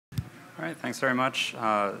All right, thanks very much.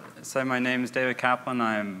 So my name is David Kaplan.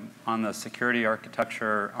 I'm on the Security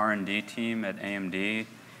Architecture R&D team at AMD.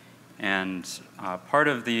 And part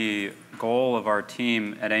of the goal of our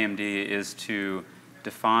team at AMD is to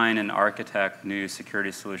define and architect new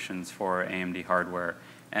security solutions for AMD hardware.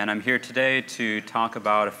 And I'm here today to talk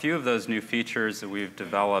about a few of those new features that we've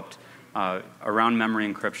developed around memory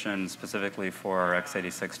encryption, specifically for our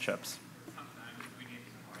x86 chips.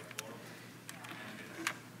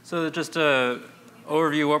 So just an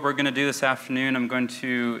overview of what we're going to do this afternoon. I'm going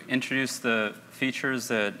to introduce the features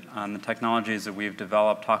that, the technologies that we've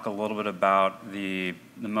developed, talk a little bit about the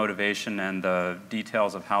motivation and the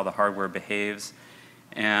details of how the hardware behaves.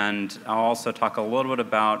 And I'll also talk a little bit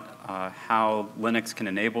about how Linux can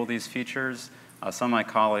enable these features. Some of my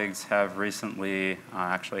colleagues have recently,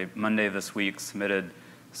 actually Monday this week, submitted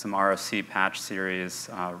some RFC patch series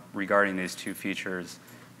regarding these two features.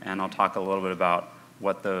 And I'll talk a little bit about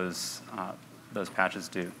what those patches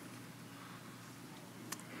do.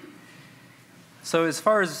 So as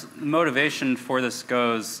far as motivation for this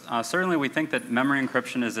goes, certainly we think that memory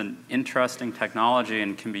encryption is an interesting technology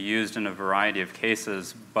and can be used in a variety of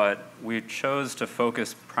cases, but we chose to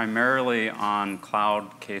focus primarily on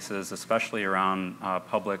cloud cases, especially around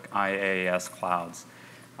public IaaS clouds.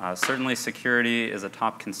 Certainly security is a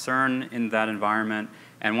top concern in that environment,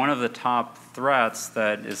 and one of the top threats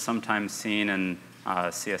that is sometimes seen in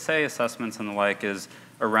CSA assessments and the like is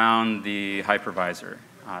around the hypervisor.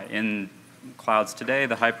 In clouds today,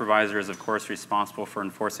 the hypervisor is of course responsible for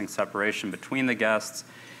enforcing separation between the guests,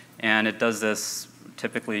 and it does this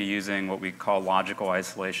typically using what we call logical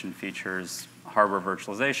isolation features, hardware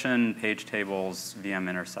virtualization, page tables, VM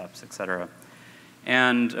intercepts, etc.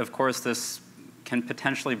 And of course this can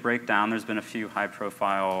potentially break down. There's been a few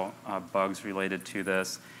high-profile bugs related to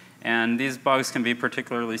this, and these bugs can be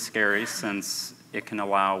particularly scary since it can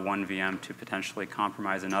allow one VM to potentially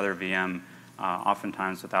compromise another VM,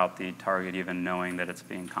 oftentimes without the target even knowing that it's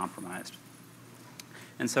being compromised.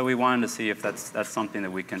 And so we wanted to see if that's something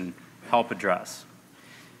that we can help address.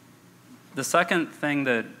 The second thing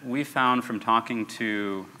that we found from talking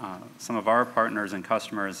to some of our partners and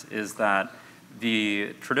customers is that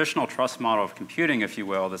the traditional trust model of computing, if you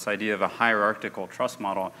will, this idea of a hierarchical trust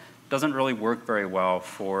model, doesn't really work very well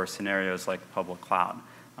for scenarios like public cloud.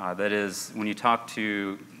 That is, when you talk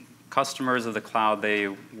to customers of the cloud, they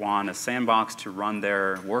want a sandbox to run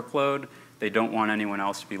their workload. They don't want anyone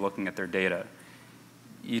else to be looking at their data.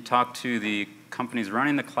 You talk to the companies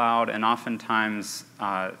running the cloud, and oftentimes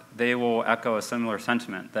they will echo a similar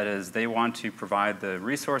sentiment. That is, they want to provide the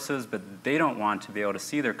resources, but they don't want to be able to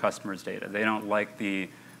see their customers' data. They don't like the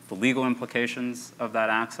legal implications of that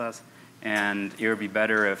access, and it would be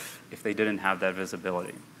better if they didn't have that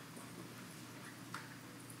visibility.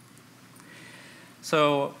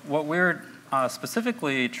 So what we're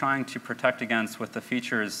specifically trying to protect against with the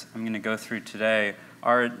features I'm going to go through today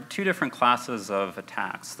are two different classes of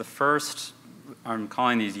attacks. The first, I'm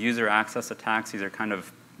calling these user access attacks. These are kind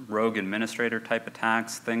of rogue administrator type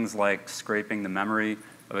attacks, things like scraping the memory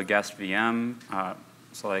of a guest VM,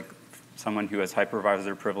 so like someone who has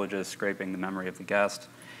hypervisor privileges scraping the memory of the guest,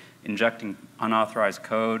 injecting unauthorized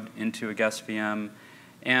code into a guest VM,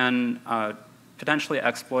 and potentially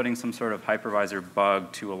exploiting some sort of hypervisor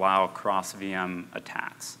bug to allow cross-VM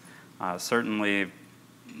attacks. Certainly,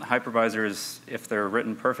 hypervisors, if they're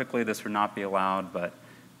written perfectly, this would not be allowed, but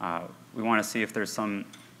we want to see if there's some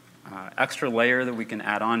extra layer that we can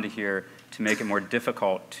add on to here to make it more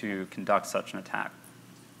difficult to conduct such an attack.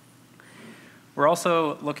 We're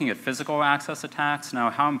also looking at physical access attacks. Now,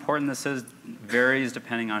 how important this is varies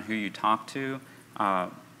depending on who you talk to,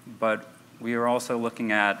 but we are also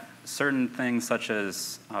looking at certain things such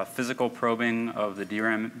as physical probing of the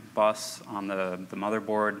DRAM bus on the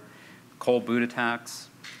motherboard, cold boot attacks,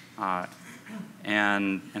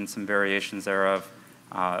 and some variations thereof.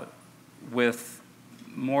 With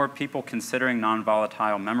more people considering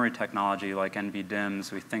non-volatile memory technology like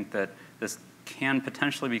NVDIMMs, we think that this can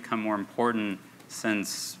potentially become more important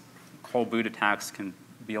since cold boot attacks can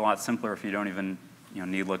be a lot simpler if you don't even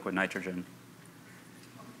need liquid nitrogen.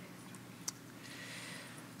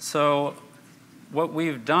 So what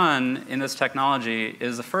we've done in this technology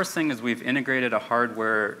is the first thing is we've integrated a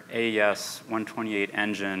hardware AES 128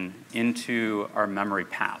 engine into our memory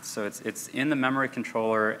path. So it's in the memory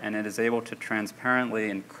controller, and it is able to transparently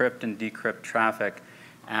encrypt and decrypt traffic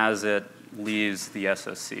as it leaves the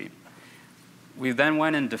SOC. We then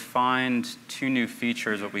went and defined two new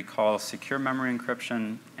features, what we call secure memory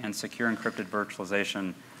encryption and secure encrypted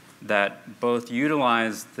virtualization, that both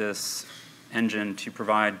utilize this engine to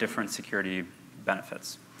provide different security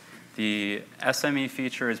benefits. The SME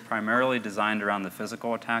feature is primarily designed around the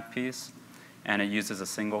physical attack piece, and it uses a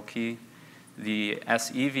single key. The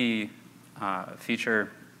SEV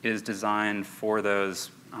feature is designed for those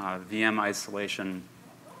VM isolation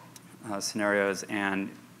scenarios and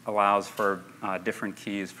allows for different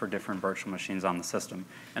keys for different virtual machines on the system.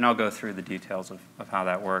 And I'll go through the details of how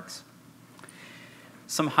that works.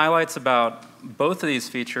 Some highlights about both of these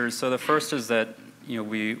features. So the first is that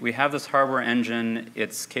we have this hardware engine.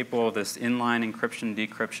 It's capable of this inline encryption,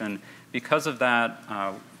 decryption. Because of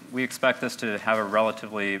that, we expect this to have a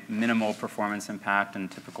relatively minimal performance impact in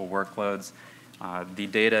typical workloads. The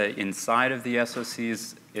data inside of the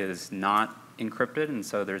SOCs is not encrypted, and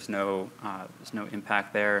so there's no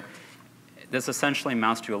impact there. This essentially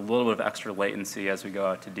amounts to a little bit of extra latency as we go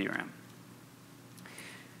out to DRAM.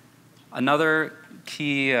 Another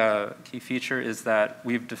key feature is that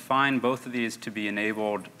we've defined both of these to be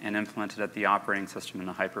enabled and implemented at the operating system in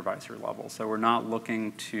a hypervisor level. So we're not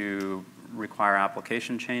looking to require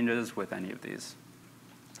application changes with any of these.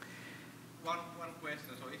 One question.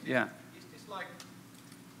 So is this like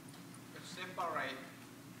a separate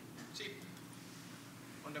chip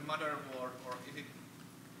on the motherboard, or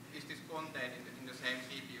is this contained in the same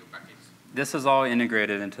CPU package? This is all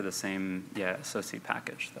integrated into the same SOC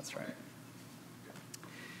package. That's right.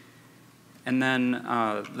 And then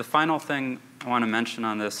the final thing I want to mention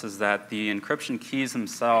on this is that the encryption keys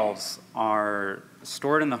themselves are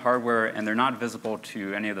stored in the hardware, and they're not visible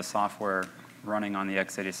to any of the software running on the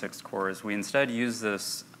x86 cores. We instead use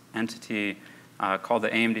this entity called the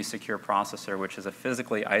AMD Secure Processor, which is a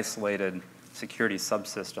physically isolated security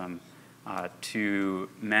subsystem to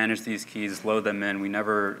manage these keys, load them in. We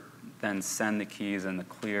never then send the keys in the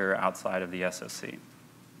clear outside of the SoC.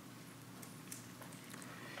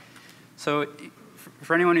 So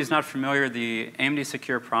for anyone who's not familiar, the AMD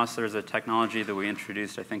Secure Processor is a technology that we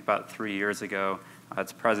introduced, I think, about 3 years ago.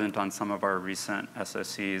 It's present on some of our recent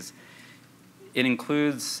SoCs. It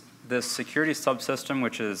includes this security subsystem,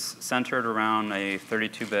 which is centered around a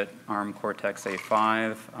 32-bit ARM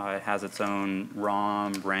Cortex-A5. It has its own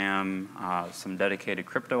ROM, RAM, some dedicated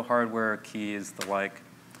crypto hardware, keys, the like.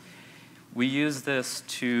 We use this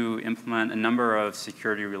to implement a number of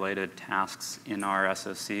security-related tasks in our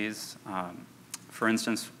SoCs. For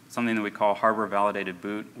instance, something that we call hardware-validated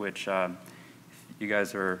boot, which you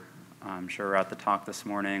guys are, I'm sure, at the talk this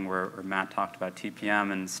morning where Matt talked about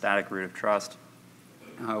TPM and static root of trust.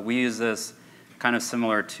 We use this kind of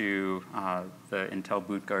similar to the Intel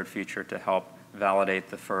BootGuard feature to help validate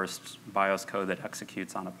the first BIOS code that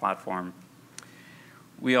executes on a platform.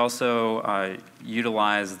 We also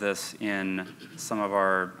utilize this in some of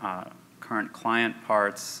our current client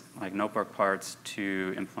parts, like notebook parts,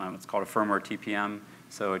 to implement what's called a firmware TPM,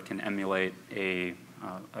 so it can emulate a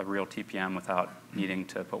real TPM without needing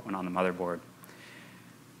to put one on the motherboard.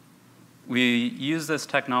 We use this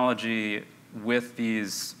technology with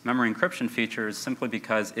these memory encryption features simply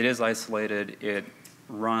because it is isolated, it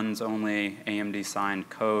runs only AMD-signed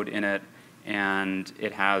code in it, and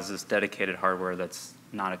it has this dedicated hardware that's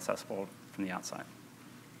not accessible from the outside.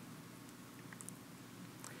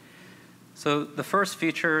 So the first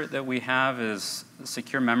feature that we have is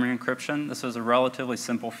secure memory encryption. This is a relatively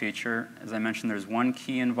simple feature. As I mentioned, there's one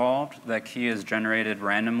key involved. That key is generated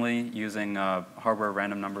randomly using a hardware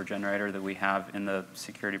random number generator that we have in the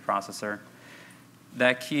security processor.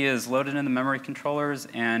 That key is loaded in the memory controllers,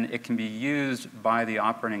 and it can be used by the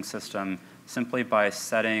operating system simply by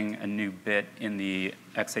setting a new bit in the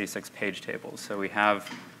x86 page table. So we have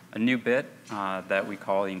a new bit that we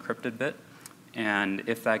call the encrypted bit, and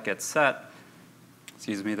if that gets set,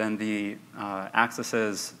 then the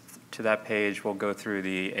accesses to that page will go through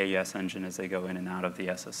the AES engine as they go in and out of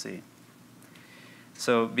the SoC.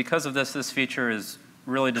 So because of this, this feature is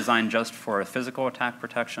really designed just for a physical attack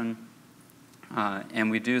protection, and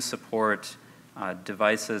we do support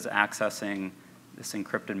devices accessing this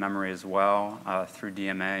encrypted memory as well through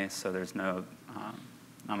DMA, so there's not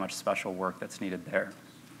much special work that's needed there.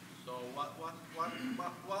 So what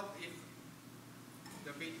if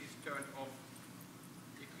the bit is turned off?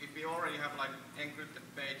 If we already have like encrypted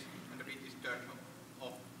page and the bit is turned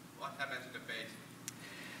off, what happens to the page?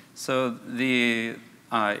 So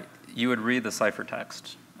you would read the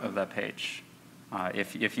ciphertext of that page.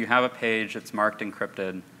 If you have a page that's marked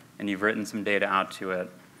encrypted and you've written some data out to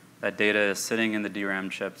it, that data is sitting in the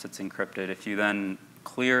DRAM chips, it's encrypted. If you then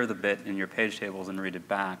clear the bit in your page tables and read it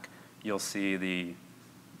back, you'll see the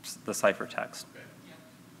ciphertext. Okay. Yeah.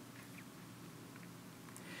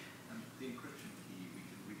 And the encryption key, we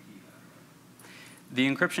can rekey that, right? The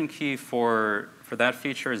encryption key for that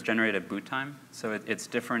feature is generated at boot time, so it's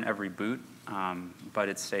different every boot. but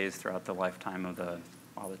it stays throughout the lifetime of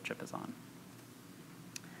while the chip is on.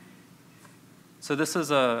 So this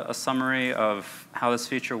is a summary of how this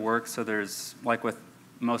feature works. So there's, like with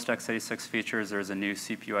most x86 features, there's a new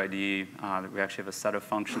CPU ID. We actually have a set of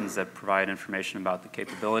functions that provide information about the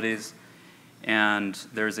capabilities. And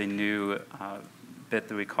there's a new bit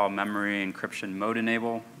that we call Memory Encryption Mode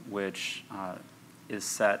Enable, which is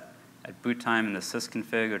set at boot time in the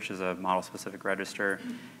sysconfig, which is a model-specific register.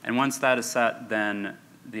 And once that is set, then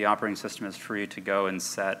the operating system is free to go and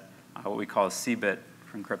set what we call a C bit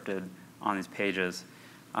for encrypted on these pages.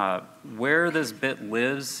 Where this bit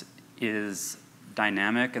lives is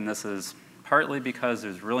dynamic, and this is partly because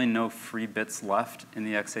there's really no free bits left in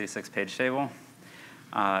the x86 page table.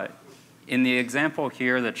 In the example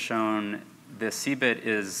here that's shown, the C bit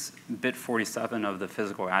is bit 47 of the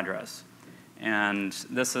physical address. And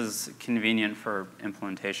this is convenient for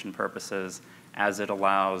implementation purposes, as it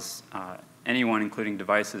allows anyone, including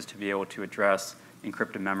devices, to be able to address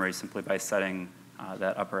encrypted memory simply by setting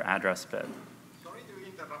that upper address bit. Sorry to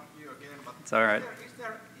interrupt you again, but it's all right. Is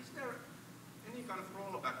there any kind of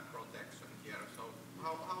rollback protection here? So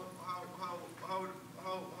how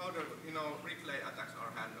the replay attacks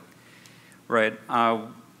are handled? Right.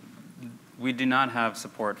 We do not have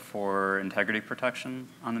support for integrity protection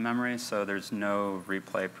on the memory, so there's no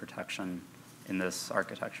replay protection in this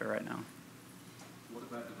architecture right now. What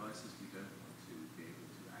about devices we don't want to be able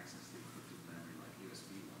to access the encrypted memory, like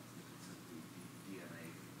USB ones that can simply be DNA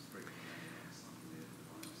straight from memory on some weird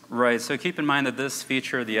device? Right, so keep in mind that this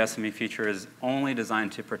feature, the SME feature, is only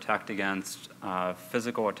designed to protect against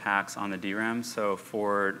physical attacks on the DRAM. So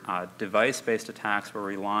for device-based attacks, we're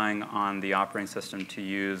relying on the operating system to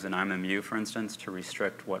use an IMMU, for instance, to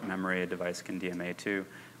restrict what memory a device can DMA to.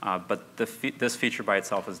 But this feature by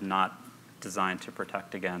itself is not designed to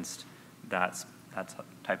protect against that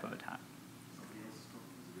type of attack.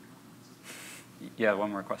 Yeah,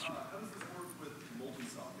 one more question. How does this work with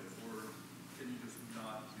multi-socket, or can you just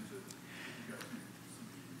not use it if you guys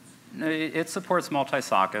use No, it supports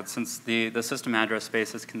multi-socket since the system address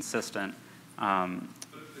space is consistent. But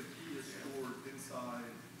if the key is stored inside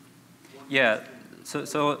one Yeah,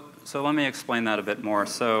 so let me explain that a bit more.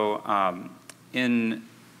 So in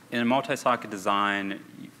a multi-socket design,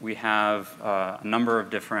 we have a number of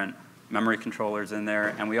different memory controllers in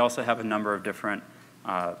there, and we also have a number of different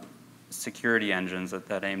security engines that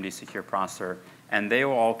AMD Secure Processor, and they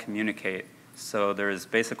will all communicate. So there's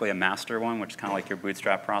basically a master one, which is kind of like your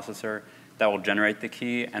bootstrap processor, that will generate the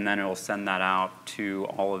key, and then it will send that out to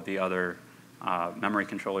all of the other memory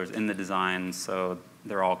controllers in the design, so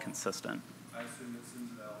they're all consistent. I assume it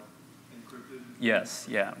sends it out encrypted? Yes,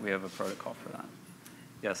 yeah, we have a protocol for that.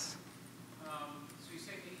 Yes? So you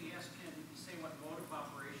say AES, can you say what mode of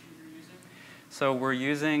operation you're using? So we're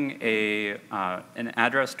using an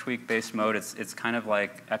address tweak-based mode. It's kind of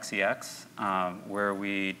like XEX, where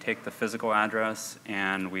we take the physical address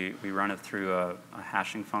and we run it through a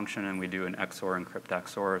hashing function, and we do an XOR encrypt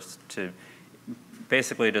XOR to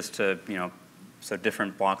basically just to, so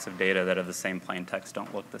different blocks of data that have the same plain text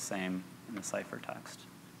don't look the same in the ciphertext.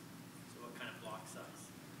 So what kind of block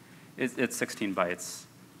size? It's 16 bytes.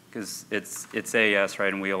 Because it's AES,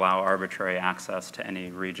 right, and we allow arbitrary access to any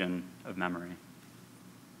region of memory.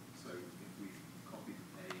 So if we copy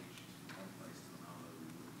the page to one place to another, we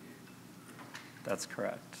would get... That's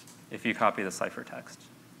correct. If you copy the ciphertext.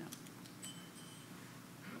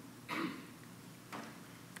 Yeah.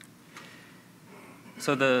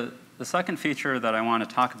 So the second feature that I want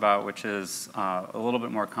to talk about, which is a little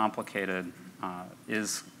bit more complicated,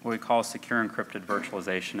 is what we call secure encrypted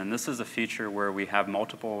virtualization. And this is a feature where we have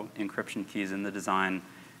multiple encryption keys in the design,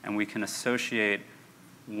 and we can associate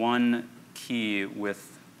one key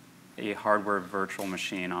with a hardware virtual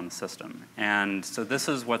machine on the system. And so this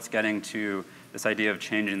is what's getting to this idea of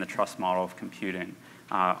changing the trust model of computing.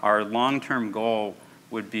 Our long-term goal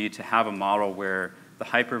would be to have a model where the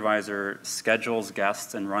hypervisor schedules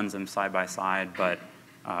guests and runs them side by side, but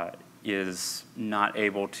is not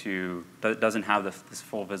able to, doesn't have this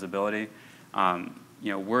full visibility.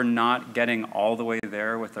 We're not getting all the way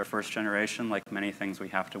there with our first generation. Like many things, we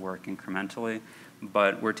have to work incrementally,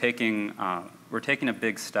 but we're taking a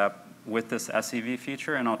big step with this SEV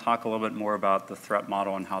feature, and I'll talk a little bit more about the threat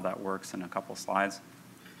model and how that works in a couple slides.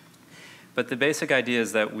 But the basic idea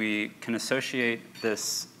is that we can associate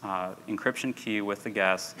this encryption key with the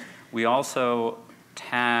guest. We also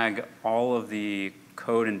tag all of the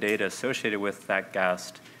code and data associated with that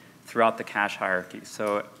guest throughout the cache hierarchy.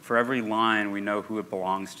 So for every line, we know who it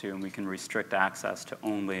belongs to, and we can restrict access to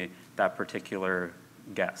only that particular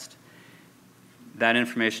guest. that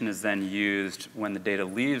information is then used when the data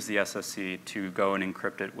leaves the SOC to go and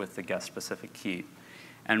encrypt it with the guest-specific key.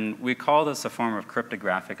 And we call this a form of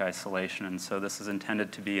cryptographic isolation, and so this is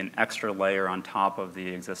intended to be an extra layer on top of the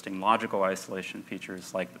existing logical isolation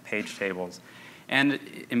features like the page tables. And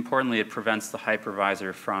importantly, it prevents the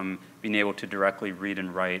hypervisor from being able to directly read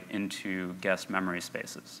and write into guest memory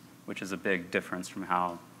spaces, which is a big difference from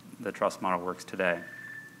how the trust model works today.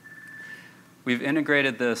 We've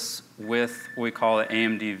integrated this with what we call the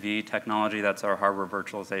AMD V technology. That's our hardware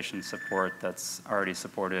virtualization support that's already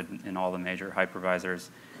supported in all the major hypervisors.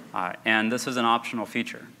 And this is an optional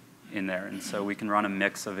feature in there. And so we can run a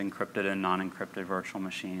mix of encrypted and non-encrypted virtual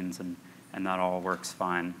machines, and that all works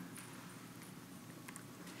fine.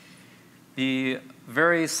 The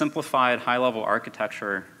very simplified high-level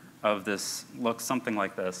architecture of this looks something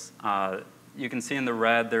like this. You can see in the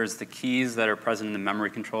red, there's the keys that are present in the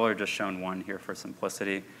memory controller, just shown one here for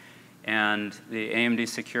simplicity. And the AMD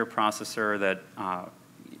secure processor that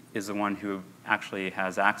is the one who actually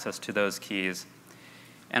has access to those keys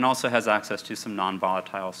and also has access to some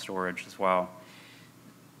non-volatile storage as well.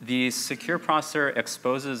 The secure processor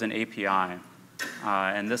exposes an API.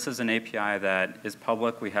 And this is an API that is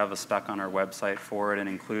public. We have a spec on our website for it, and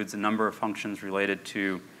includes a number of functions related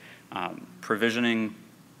to provisioning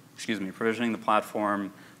the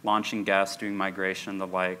platform, launching guests, doing migration, the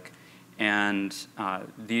like. And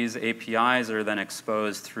these APIs are then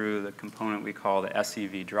exposed through the component we call the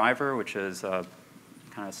SEV driver, which is a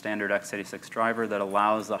kind of standard x86 driver that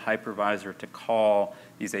allows the hypervisor to call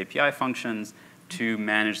these API functions to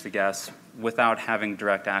manage the guests without having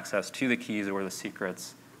direct access to the keys or the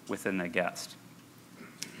secrets within the guest.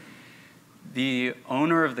 The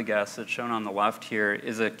owner of the guest, that's shown on the left here,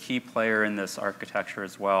 is a key player in this architecture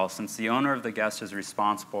as well, since the owner of the guest is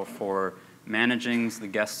responsible for managing the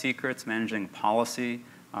guest secrets, managing policy.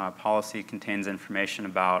 Policy contains information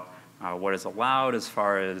about what is allowed as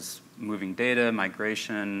far as moving data,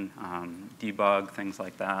 migration, debug, things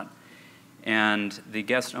like that. And the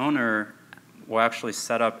guest owner will actually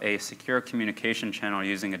set up a secure communication channel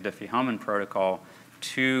using a Diffie-Hellman protocol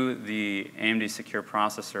to the AMD secure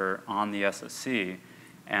processor on the SoC,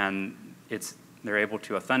 and they're able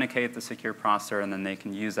to authenticate the secure processor, and then they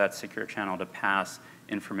can use that secure channel to pass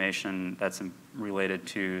information that's related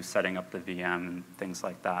to setting up the VM and things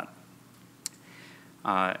like that.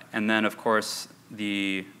 And then, of course,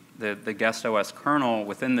 the guest OS kernel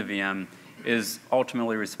within the VM is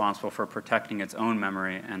ultimately responsible for protecting its own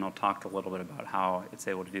memory, and I'll talk a little bit about how it's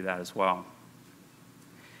able to do that as well.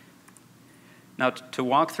 Now, to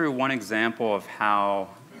walk through one example of how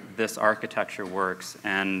this architecture works,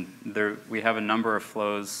 and we have a number of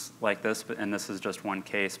flows like this, and this is just one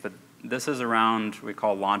case, but this is around what we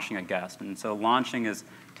call launching a guest. And so launching is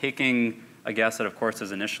taking a guest that, of course,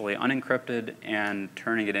 is initially unencrypted and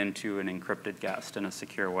turning it into an encrypted guest in a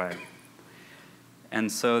secure way.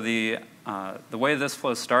 And so the way this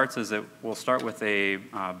flow starts is it will start with a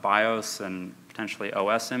BIOS and potentially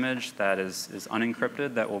OS image that is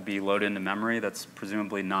unencrypted, that will be loaded into memory, that's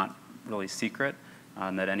presumably not really secret,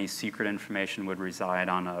 and that any secret information would reside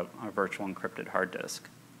on a virtual encrypted hard disk.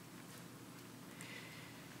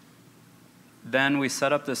 Then we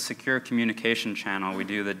set up this secure communication channel. We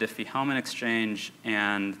do the Diffie-Hellman exchange,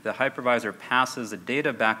 and the hypervisor passes the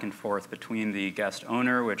data back and forth between the guest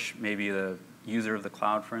owner, which may be the user of the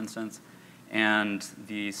cloud, for instance, and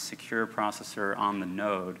the secure processor on the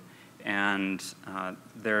node. And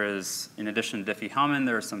there is, in addition to Diffie-Hellman,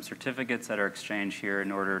 there are some certificates that are exchanged here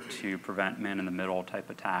in order to prevent man-in-the-middle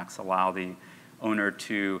type attacks, allow the owner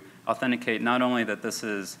to authenticate not only that this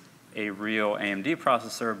is a real AMD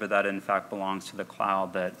processor, but that in fact belongs to the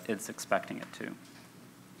cloud that it's expecting it to.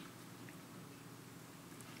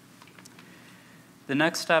 The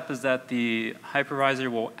next step is that the hypervisor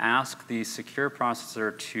will ask the secure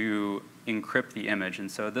processor to encrypt the image. And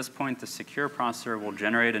so at this point, the secure processor will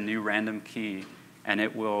generate a new random key, and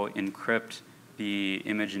it will encrypt the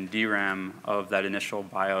image in DRAM of that initial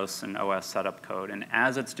BIOS and OS setup code. And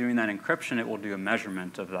as it's doing that encryption, it will do a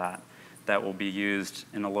measurement of that will be used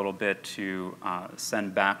in a little bit to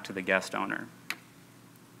send back to the guest owner.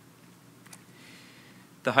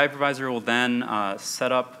 The hypervisor will then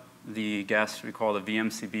set up the guest, we call the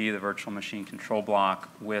VMCB, the virtual machine control block,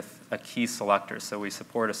 with a key selector. So we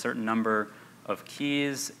support a certain number of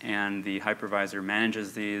keys, and the hypervisor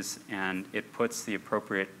manages these, and it puts the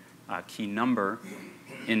appropriate key number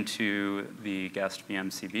into the guest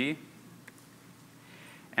VMCB.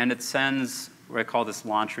 And it sends what I call this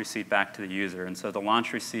launch receipt back to the user. And so the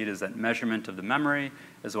launch receipt is that measurement of the memory,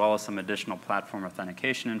 as well as some additional platform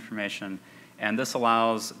authentication information. And this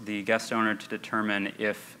allows the guest owner to determine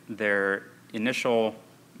if there initial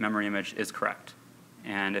memory image is correct.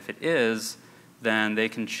 And if it is, then they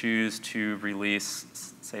can choose to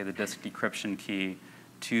release, say, the disk decryption key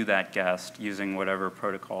to that guest using whatever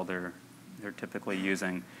protocol they're typically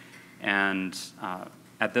using. And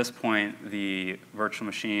at this point, the virtual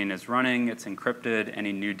machine is running, it's encrypted,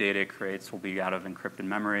 any new data it creates will be out of encrypted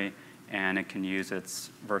memory, and it can use its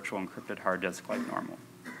virtual encrypted hard disk like normal.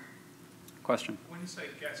 Question? When you say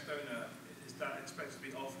guest owner, is that expected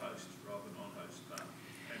to be off-host rather than on-host, that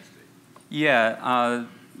entity? Yeah,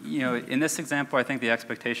 you know, in this example, I think the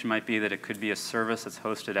expectation might be that it could be a service that's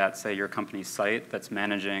hosted at, say, your company's site that's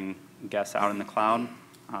managing guests out in the cloud,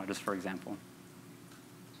 just for example.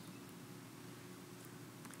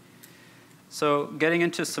 So getting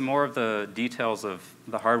into some more of the details of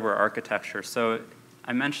the hardware architecture. So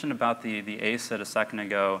I mentioned about the ACID a second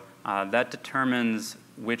ago. That determines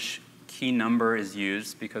which key number is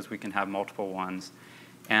used because we can have multiple ones.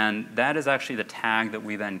 And that is actually the tag that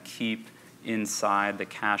we then keep inside the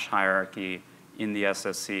cache hierarchy in the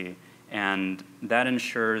SOC. And that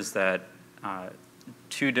ensures that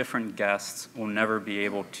two different guests will never be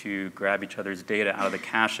able to grab each other's data out of the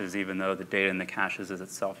caches, even though the data in the caches is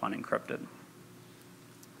itself unencrypted.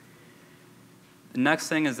 The next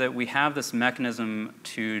thing is that we have this mechanism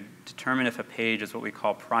to determine if a page is what we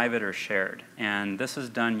call private or shared. And this is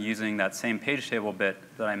done using that same page table bit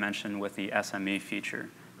that I mentioned with the SME feature,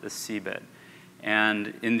 the C bit.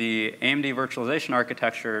 And in the AMD virtualization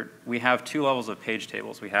architecture, we have two levels of page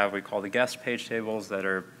tables. We have what we call the guest page tables that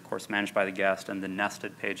are, of course, managed by the guest, and the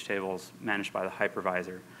nested page tables managed by the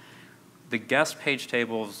hypervisor. The guest page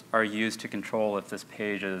tables are used to control if this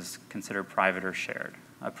page is considered private or shared.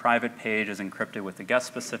 A private page is encrypted with the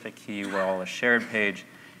guest-specific key, while a shared page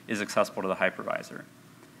is accessible to the hypervisor.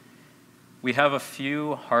 We have a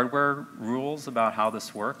few hardware rules about how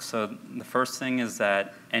this works. So the first thing is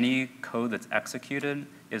that any code that's executed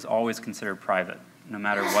is always considered private, no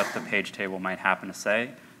matter what the page table might happen to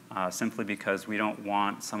say, simply because we don't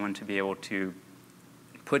want someone to be able to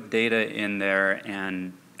put data in there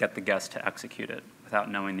and get the guest to execute it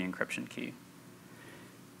without knowing the encryption key.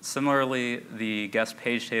 Similarly, the guest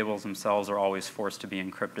page tables themselves are always forced to be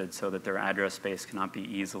encrypted so that their address space cannot be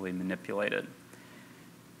easily manipulated.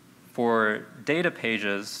 For data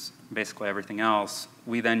pages, basically everything else,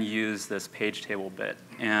 we then use this page table bit.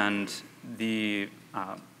 And there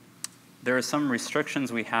are some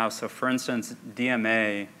restrictions we have. So for instance,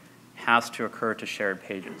 DMA has to occur to shared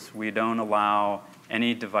pages. We don't allow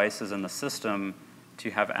any devices in the system to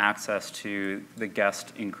have access to the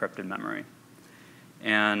guest encrypted memory.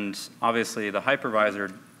 And obviously, the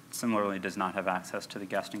hypervisor similarly does not have access to the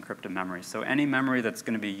guest encrypted memory. So any memory that's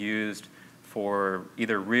going to be used for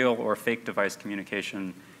either real or fake device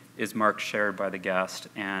communication is marked shared by the guest,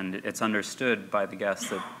 and it's understood by the guest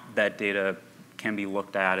that that data can be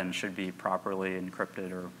looked at and should be properly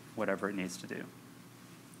encrypted or whatever it needs to do.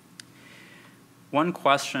 One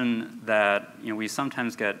question that we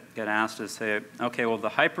sometimes get asked is, say, okay, well, the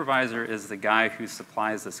hypervisor is the guy who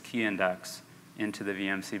supplies this key index into the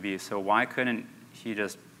VMCB, so why couldn't he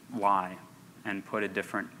just lie and put a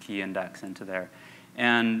different key index into there?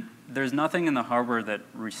 And there's nothing in the hardware that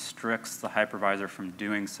restricts the hypervisor from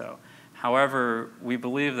doing so. However, we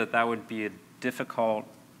believe that that would be a difficult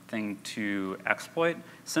thing to exploit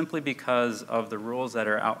simply because of the rules that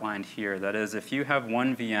are outlined here. That is, if you have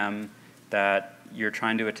one VM that you're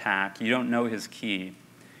trying to attack, you don't know his key,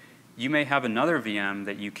 you may have another VM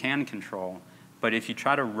that you can control, but if you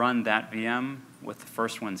try to run that VM with the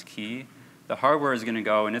first one's key, the hardware is going to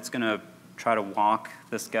go and it's going to try to walk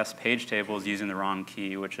this guest page tables using the wrong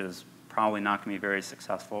key, which is probably not going to be very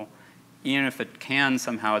successful. Even if it can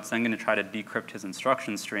somehow, it's then going to try to decrypt his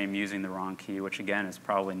instruction stream using the wrong key, which again is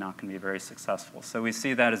probably not going to be very successful. So we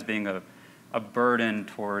see that as being a burden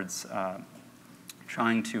towards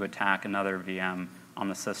trying to attack another VM on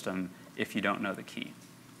the system if you don't know the key.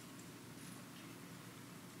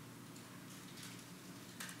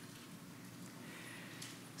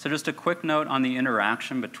 So just a quick note on the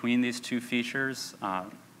interaction between these two features. As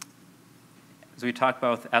we talked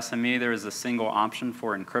about with SME, there is a single option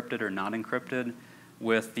for encrypted or not encrypted.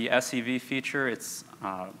 With the SEV feature, it's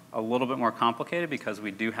a little bit more complicated because we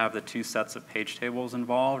do have the two sets of page tables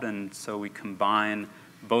involved, and so we combine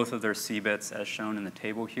both of their C bits as shown in the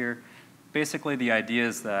table here. Basically, the idea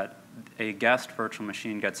is that a guest virtual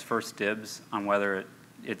machine gets first dibs on whether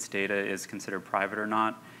its data is considered private or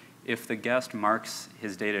not. If the guest marks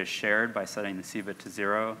his data as shared by setting the C bit to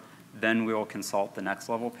 0, then we will consult the next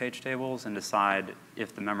level page tables and decide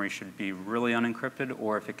if the memory should be really unencrypted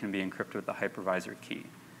or if it can be encrypted with the hypervisor key.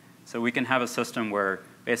 So we can have a system where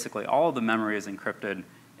basically all of the memory is encrypted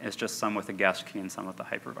is just some with a guest key and some with a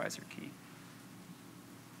hypervisor key.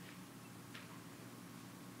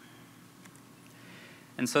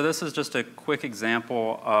 And so this is just a quick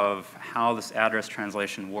example of how this address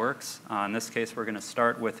translation works. In this case, we're going to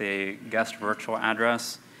start with a guest virtual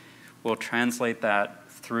address. We'll translate that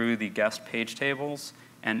through the guest page tables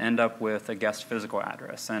and end up with a guest physical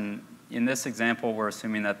address. And in this example, we're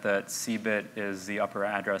assuming that the C bit is the upper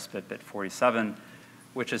address bit, bit 47,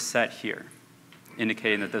 which is set here,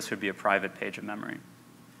 indicating that this would be a private page of memory.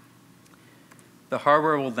 The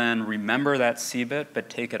hardware will then remember that C bit, but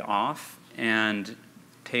take it off and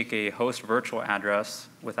take a host virtual address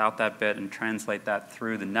without that bit and translate that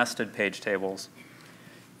through the nested page tables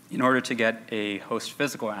in order to get a host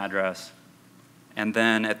physical address. And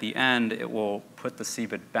then at the end, it will put the C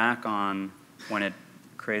bit back on when it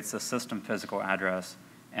creates the system physical address.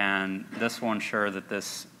 And this will ensure that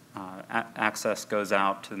this access goes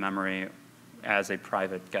out to the memory as a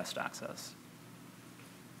private guest access.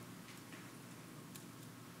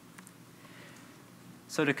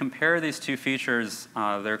 So to compare these two features,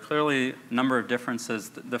 there are clearly a number of differences.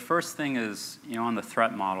 The first thing is, on the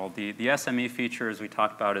threat model. The SME feature, as we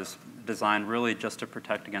talked about, is designed really just to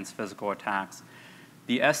protect against physical attacks.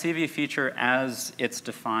 The SEV feature, as it's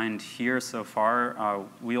defined here so far,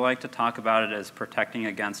 we like to talk about it as protecting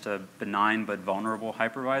against a benign but vulnerable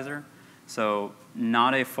hypervisor. So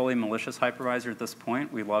not a fully malicious hypervisor at this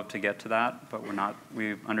point. We'd love to get to that, but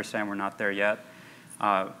we understand we're not there yet.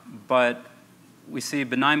 But we see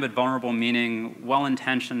benign but vulnerable meaning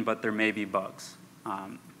well-intentioned, but there may be bugs.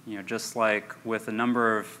 Just like with a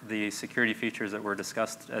number of the security features that were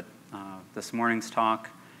discussed at this morning's talk,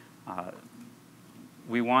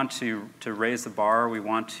 we want to raise the bar. We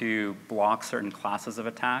want to block certain classes of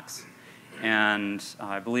attacks. And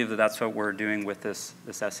I believe that that's what we're doing with this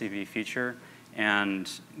SEV feature. And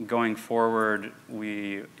going forward,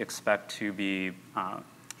 we expect to be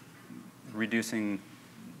reducing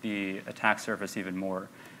the attack surface even more.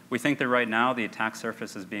 We think that right now the attack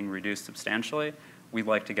surface is being reduced substantially. We'd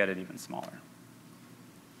like to get it even smaller.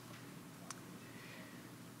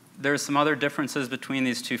 There's some other differences between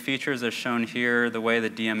these two features as shown here. The way the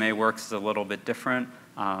DMA works is a little bit different.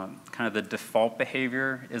 Kind of the default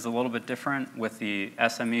behavior is a little bit different. With the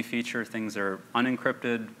SME feature, things are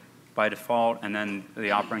unencrypted by default, and then the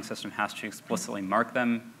operating system has to explicitly mark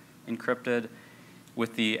them encrypted.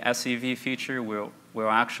 With the SEV feature, we'll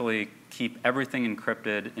actually keep everything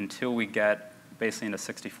encrypted until we get basically into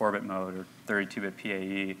 64-bit mode or 32-bit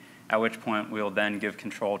PAE, at which point we'll then give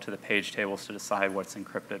control to the page tables to decide what's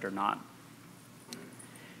encrypted or not.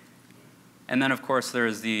 And then, of course,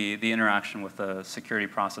 there's the interaction with the security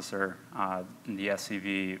processor. The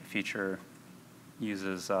SEV feature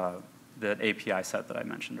uses the API set that I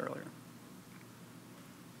mentioned earlier.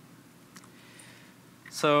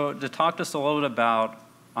 So to talk just a little bit about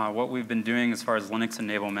what we've been doing as far as Linux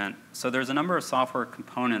enablement. So there's a number of software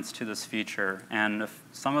components to this feature, and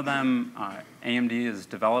some of them AMD is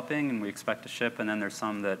developing and we expect to ship, and then there's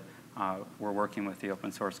some that we're working with the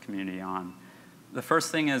open source community on. The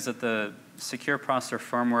first thing is that the secure processor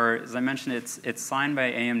firmware, as I mentioned, it's signed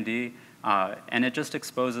by AMD, and it just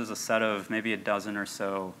exposes a set of maybe a dozen or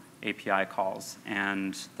so API calls,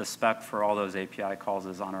 and the spec for all those API calls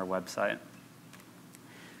is on our website.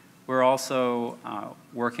 We're also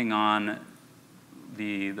working on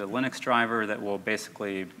the Linux driver that will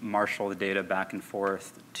basically marshal the data back and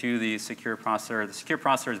forth to the secure processor. The secure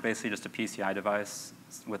processor is basically just a PCI device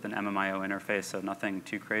with an MMIO interface, so nothing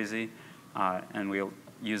too crazy. And we'll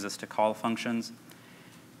use this to call functions.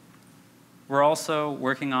 We're also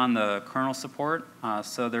working on the kernel support.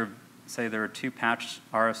 So there are 2 patch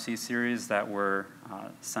RFC series that were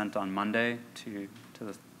sent on Monday to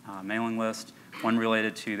the mailing list. One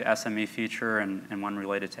related to the SME feature and one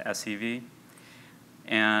related to SEV.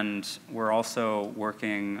 And we're also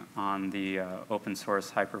working on the open source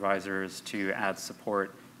hypervisors to add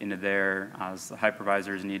support into there, as the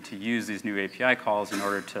hypervisors need to use these new API calls in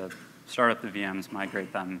order to start up the VMs,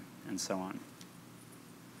 migrate them, and so on.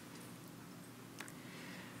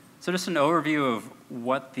 So just an overview of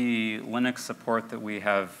what the Linux support that we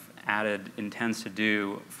have added intends to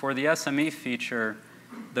do. For the SME feature,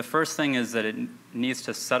 the first thing is that it needs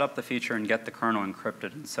to set up the feature and get the kernel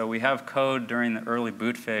encrypted. And so we have code during the early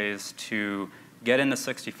boot phase to get into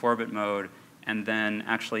 64-bit mode and then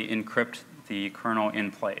actually encrypt the kernel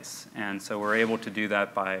in place. And so we're able to do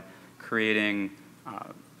that by creating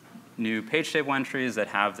new page table entries that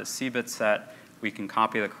have the C-bit set. We can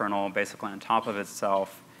copy the kernel basically on top of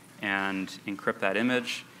itself and encrypt that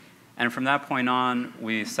image. And from that point on,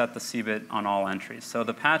 we set the C-bit on all entries. So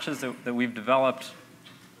the patches that we've developed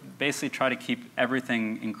basically try to keep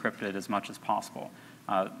everything encrypted as much as possible.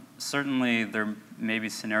 Certainly, there may be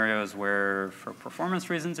scenarios where, for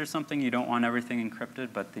performance reasons or something, you don't want everything encrypted,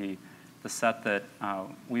 but the set that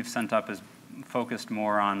we've sent up is focused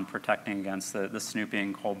more on protecting against the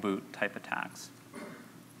snooping, cold boot type attacks.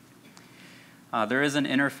 There is an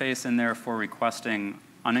interface in there for requesting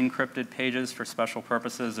unencrypted pages for special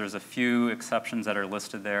purposes. There's a few exceptions that are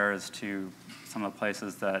listed there as to some of the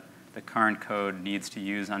places that the current code needs to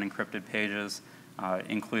use unencrypted pages,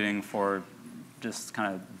 including for just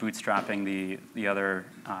kind of bootstrapping the other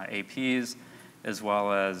APs, as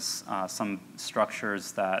well as some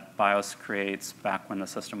structures that BIOS creates back when the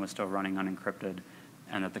system was still running unencrypted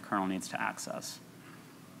and that the kernel needs to access.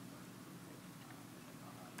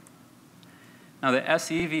 Now, the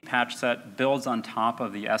SEV patch set builds on top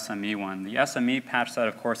of the SME one. The SME patch set,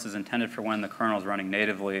 of course, is intended for when the kernel is running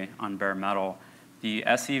natively on bare metal. The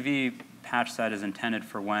SEV patch set is intended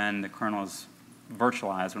for when the kernel is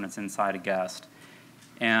virtualized, when it's inside a guest.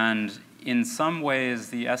 And in some ways,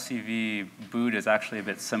 the SEV boot is actually a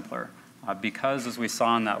bit simpler. Because, as we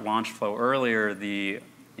saw in that launch flow earlier, the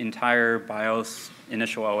entire BIOS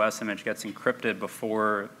initial OS image gets encrypted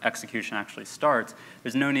before execution actually starts,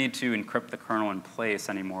 there's no need to encrypt the kernel in place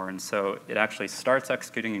anymore. And so it actually starts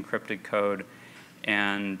executing encrypted code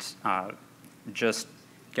and just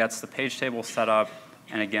gets the page table set up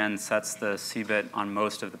and, again, sets the CBIT on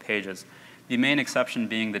most of the pages. The main exception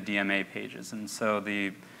being the DMA pages. And so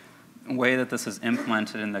the way that this is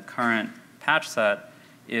implemented in the current patch set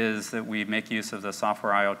is that we make use of the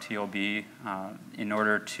software IOTLB in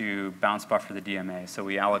order to bounce buffer the DMA. So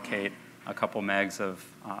we allocate a couple megs of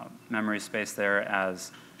memory space there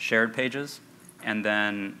as shared pages, and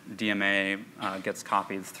then DMA gets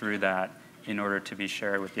copied through that in order to be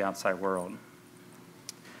shared with the outside world.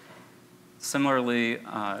 Similarly,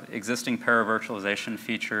 existing paravirtualization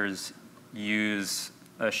features use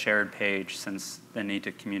a shared page since they need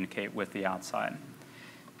to communicate with the outside.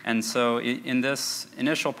 And so in this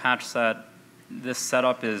initial patch set, this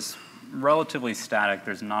setup is relatively static.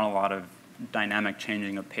 There's not a lot of dynamic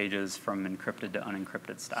changing of pages from encrypted to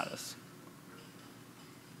unencrypted status.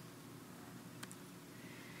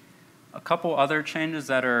 A couple other changes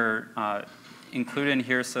that are included in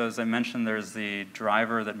here. So as I mentioned, there's the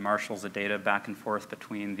driver that marshals the data back and forth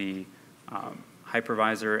between the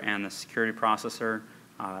hypervisor and the security processor.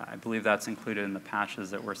 I believe that's included in the patches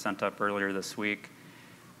that were sent up earlier this week.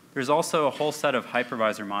 There's also a whole set of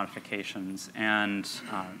hypervisor modifications, and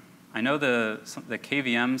I know the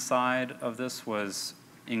KVM side of this was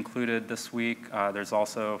included this week. There's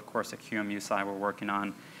also, of course, a QMU side we're working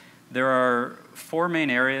on. There are 4 main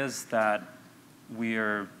areas that we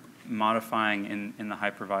are modifying in the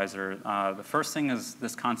hypervisor. The first thing is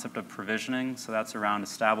this concept of provisioning, so that's around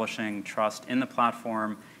establishing trust in the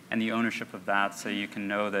platform and the ownership of that, so you can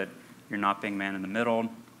know that you're not being man in the middle.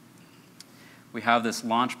 We have this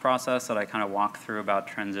launch process that I kind of walked through about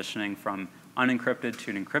transitioning from unencrypted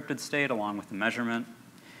to an encrypted state along with the measurement.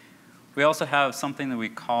 We also have something that we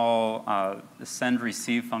call the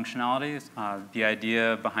send-receive functionality. The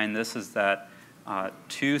idea behind this is that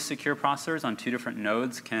 2 secure processors on 2 different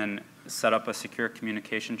nodes can set up a secure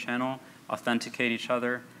communication channel, authenticate each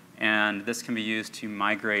other, and this can be used to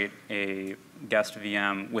migrate a guest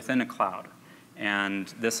VM within a cloud. And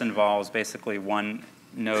this involves basically one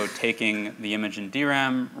node taking the image in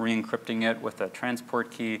DRAM, re-encrypting it with a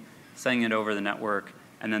transport key, sending it over the network,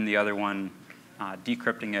 and then the other one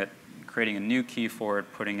decrypting it, creating a new key for it,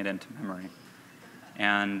 putting it into memory.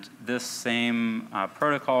 And this same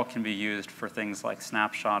protocol can be used for things like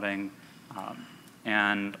snapshotting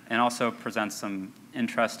and also presents some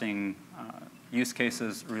interesting use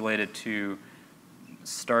cases related to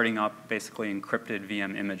starting up basically encrypted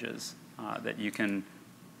VM images that you can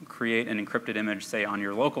create an encrypted image, say, on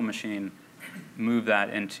your local machine, move that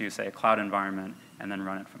into, say, a cloud environment, and then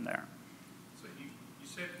run it from there. So you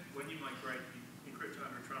said when you migrate, you encrypt it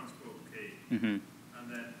under a transport key, and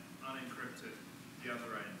then unencrypt it the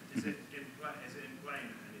other end. Is it in plain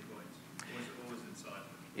at any point, or is it always in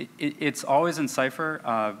cipher? It's always in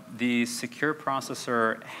cipher. The secure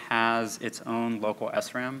processor has its own local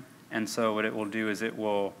SRAM, and so what it will do is it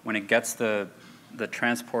will, when it gets the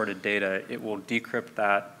transported data, it will decrypt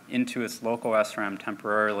that into its local SRAM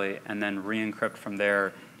temporarily and then re-encrypt from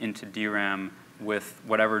there into DRAM with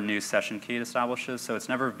whatever new session key it establishes. So it's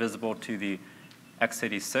never visible to the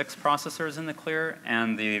x86 processors in the clear,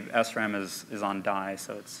 and the SRAM is on die,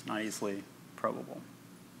 so it's not easily probable.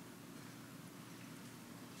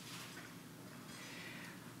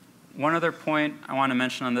 One other point I want to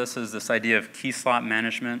mention on this is this idea of key slot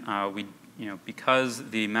management. We because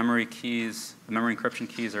the memory encryption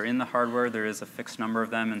keys are in the hardware, there is a fixed number of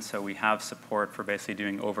them, and so we have support for basically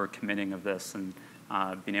doing over-committing of this and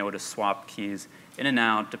being able to swap keys in and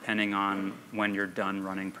out depending on when you're done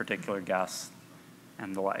running particular guests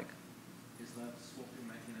and the like. Is that swapping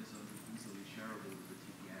mechanism easily shareable with the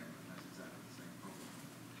TPM and has exactly the same problem?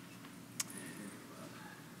 What do you think of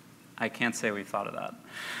that? I can't say we thought of that.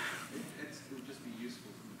 It would just be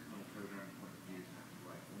useful from the kernel programming point of view to have to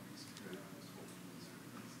write one piece of code and swap keys for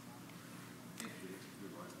things if we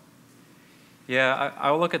write one. Yeah,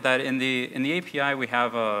 I'll look at that. In the API, we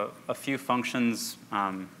have a few functions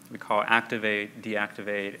we call activate,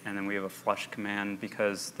 deactivate, and then we have a flush command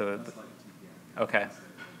because okay.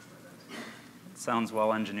 Sounds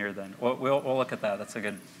well engineered then. We'll look at that. That's a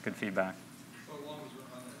good feedback. So long as we're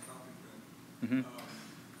on that topic then,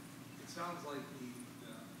 it sounds like the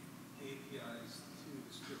APIs to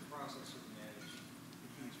the secure processor to manage the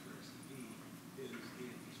keys for SCP is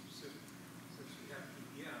AMD specific. Since we have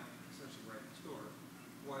TPM essentially right next door,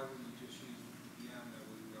 why wouldn't you just use the TPM? That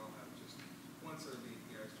way we all have just one set of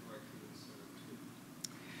APIs to write to instead of two.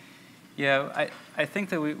 Yeah, I think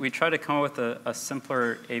that we tried to come up with a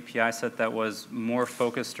simpler API set that was more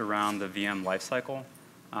focused around the VM lifecycle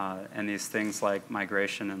and these things like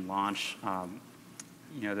migration and launch.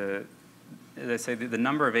 As I say, the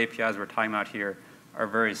number of APIs we're talking about here are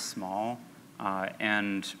very small,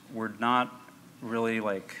 and we're not really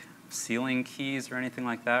like sealing keys or anything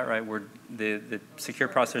like that, right? The secure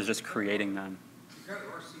processor is just creating them. You kind of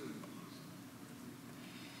are sealing keys.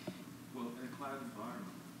 Well, in a cloud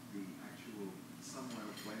environment, the actual somewhere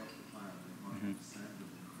way off the cloud, they might send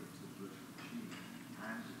an encrypted virtual machine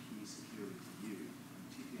and the key securely to you.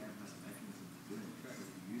 And TPM has a mechanism for doing it. So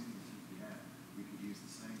if you're using the TPM, we could use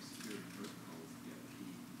the same security protocols to get the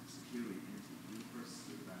key securely into your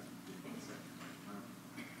processor without being intercepted by the cloud.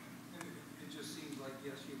 And it just seems like,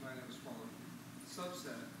 yes, you might have a smaller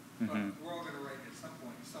subset, but we're all going to write at some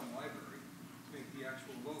point in some library to make the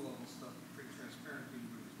actual low-level stuff pretty transparent to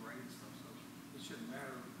anybody who's writing stuff. So it shouldn't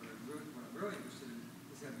matter. But what I'm really interested in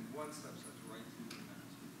is having one subset to write to and not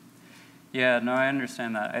two. Yeah, no, I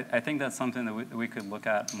understand that. I think that's something that we could look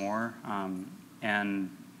at more.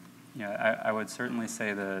 And I would certainly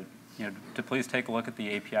say that to please take a look at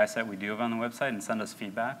the API set we do have on the website and send us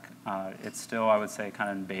feedback. It's still, I would say, kind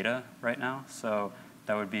of in beta right now, so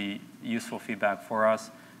that would be useful feedback for us.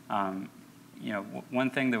 One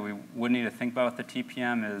thing that we would need to think about with the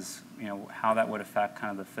TPM is how that would affect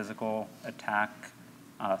kind of the physical attack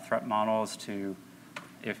threat models to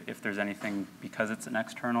if there's anything, because it's an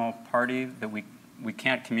external party, that we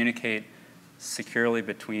can't communicate securely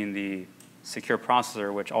between the secure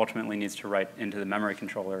processor, which ultimately needs to write into the memory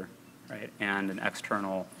controller, right, and an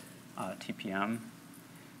external TPM.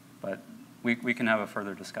 But we can have a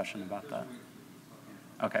further discussion about that.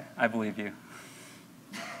 Okay, I believe you.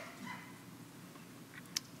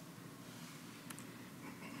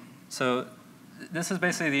 So this is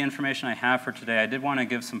basically the information I have for today. I did want to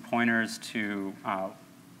give some pointers to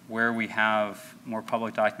where we have more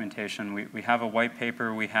public documentation. We have a white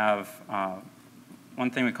paper. We have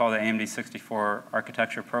one thing we call the AMD 64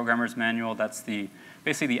 Architecture Programmer's Manual. That's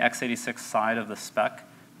basically the x86 side of the spec.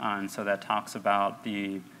 And so that talks about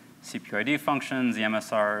the CPU ID functions, the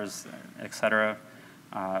MSRs, et cetera.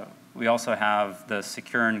 We also have the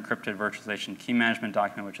Secure Encrypted Virtualization Key Management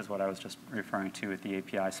document, which is what I was just referring to with the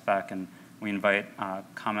API spec, and we invite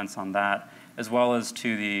comments on that, as well as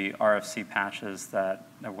to the RFC patches that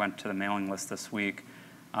went to the mailing list this week.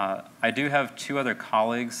 I do have two other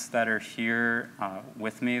colleagues that are here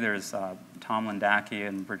with me. There's Tom Lindaki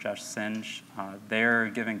and Brajesh Sinj. They're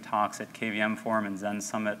giving talks at KVM Forum and Zen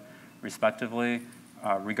Summit, respectively,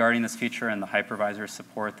 regarding this feature and the hypervisor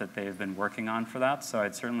support that they've been working on for that. So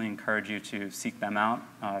I'd certainly encourage you to seek them out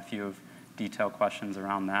if you have detailed questions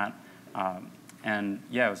around that. And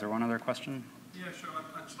yeah, was there one other question? Yeah, sure.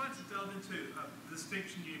 I'd just like to delve into the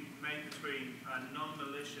distinction you made between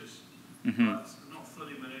non-malicious, but not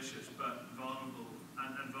fully malicious, but vulnerable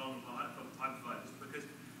and vulnerable hypervisors. Because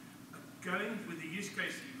going with the use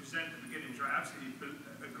case that you presented at the beginning, which I absolutely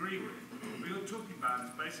agree with, what you're talking about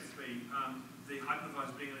is basically the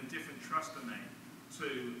hypervisor being in a different trust domain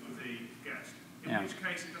to the guest. In which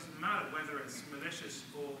case, it doesn't matter whether it's malicious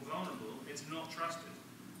or vulnerable, it's not trusted.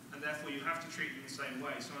 And therefore, you have to treat them the same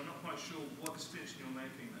way. So I'm not quite sure what distinction you're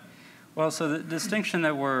making there. Well, so the distinction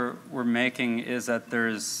that we're making is that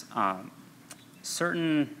there's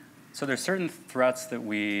certain threats that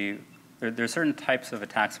there's certain types of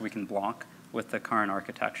attacks we can block with the current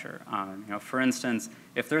architecture. For instance,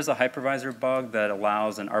 if there's a hypervisor bug that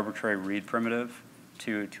allows an arbitrary read primitive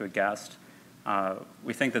to a guest,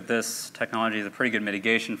 We think that this technology is a pretty good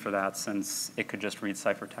mitigation for that, since it could just read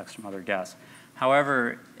ciphertext from other guests.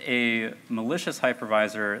 However, a malicious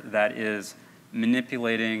hypervisor that is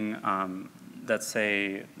manipulating, let's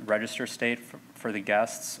say, register state for the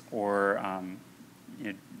guests, or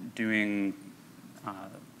doing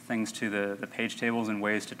things to the page tables in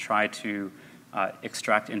ways to try to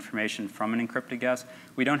extract information from an encrypted guest,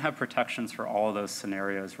 we don't have protections for all of those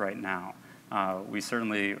scenarios right now. We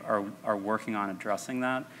certainly are working on addressing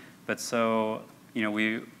that, but so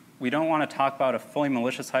we don't want to talk about a fully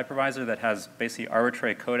malicious hypervisor that has basically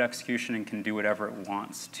arbitrary code execution and can do whatever it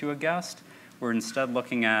wants to a guest. We're instead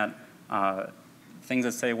looking at things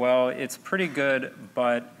that say, well, it's pretty good,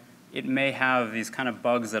 but it may have these kind of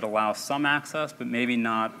bugs that allow some access, but maybe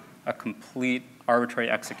not a complete arbitrary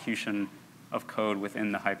execution of code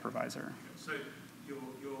within the hypervisor. So you're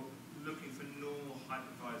looking for normal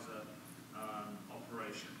hypervisor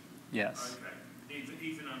operation? Yes. Okay.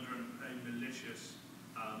 Even under a malicious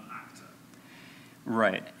actor?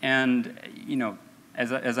 Right. And,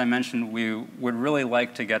 as I mentioned, we would really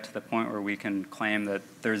like to get to the point where we can claim that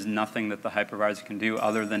there's nothing that the hypervisor can do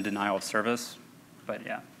other than denial of service. But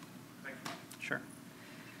yeah. Thank you. Sure.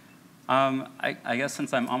 I guess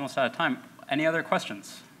since I'm almost out of time, any other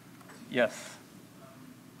questions? Yes.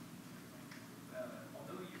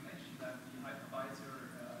 Although you mentioned that the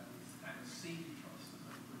hypervisor is kind of semi-trusted,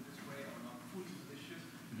 let's put it this way, or not fully malicious.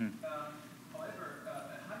 However,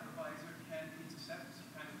 a hypervisor can intercept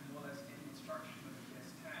kind of more or less any instruction that the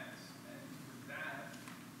guest has, and with that,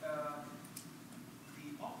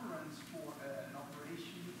 the operands for an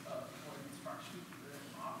operation or an instruction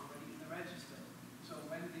are already in the register. So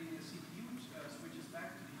when the CPU switches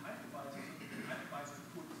back to the hypervisor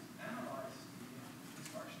could analyze the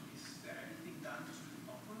instruction. Is there anything done to the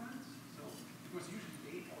operands? So, because usually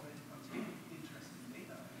they already contain interesting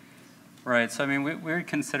data. Right. So I mean, we would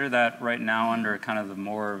consider that right now under kind of the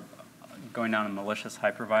more going down a malicious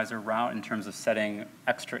hypervisor route in terms of setting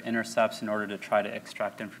extra intercepts in order to try to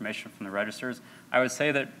extract information from the registers. I would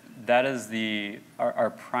say that that is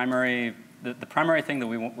our primary. The primary thing that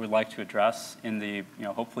we would like to address in the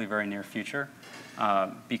hopefully very near future,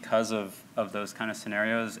 because of those kind of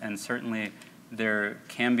scenarios, and certainly there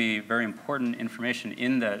can be very important information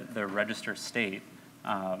in the register state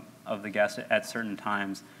of the guest at certain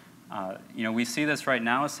times. We see this right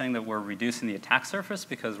now as saying that we're reducing the attack surface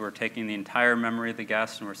because we're taking the entire memory of the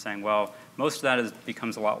guest and we're saying, well, most of that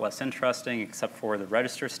becomes a lot less interesting except for the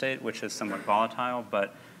register state, which is somewhat volatile.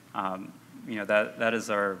 But that is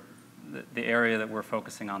the area that we're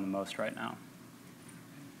focusing on the most right now.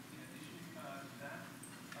 In addition to that,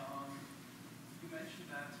 you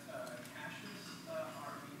mentioned that caches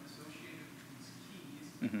are being associated with these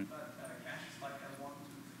keys, but caches like 1,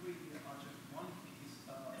 2, 3 are just one piece.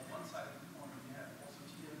 On one side of the corner, you have also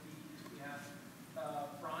TLBs, we have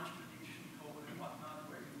branch prediction code and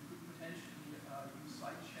whatnot, where you could potentially use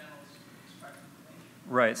side channels to extract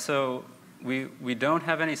information. Right. So we don't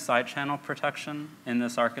have any side channel protection in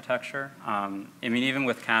this architecture. I mean, even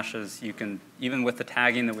with caches, even with the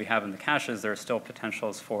tagging that we have in the caches, there are still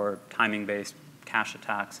potentials for timing-based cache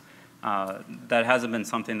attacks. That hasn't been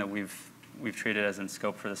something that we've treated as in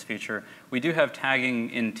scope for this feature. We do have tagging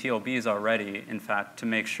in TLBs already, in fact, to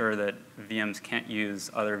make sure that VMs can't use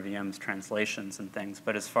other VMs' translations and things.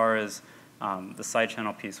 But as far as the side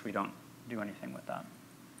channel piece, we don't do anything with that.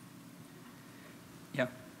 Yeah.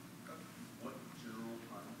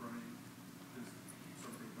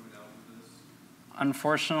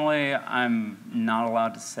 Unfortunately, I'm not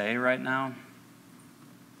allowed to say right now.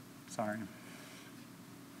 Sorry.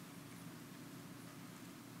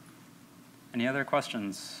 Any other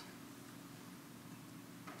questions?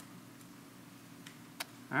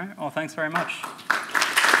 All right, well, thanks very much.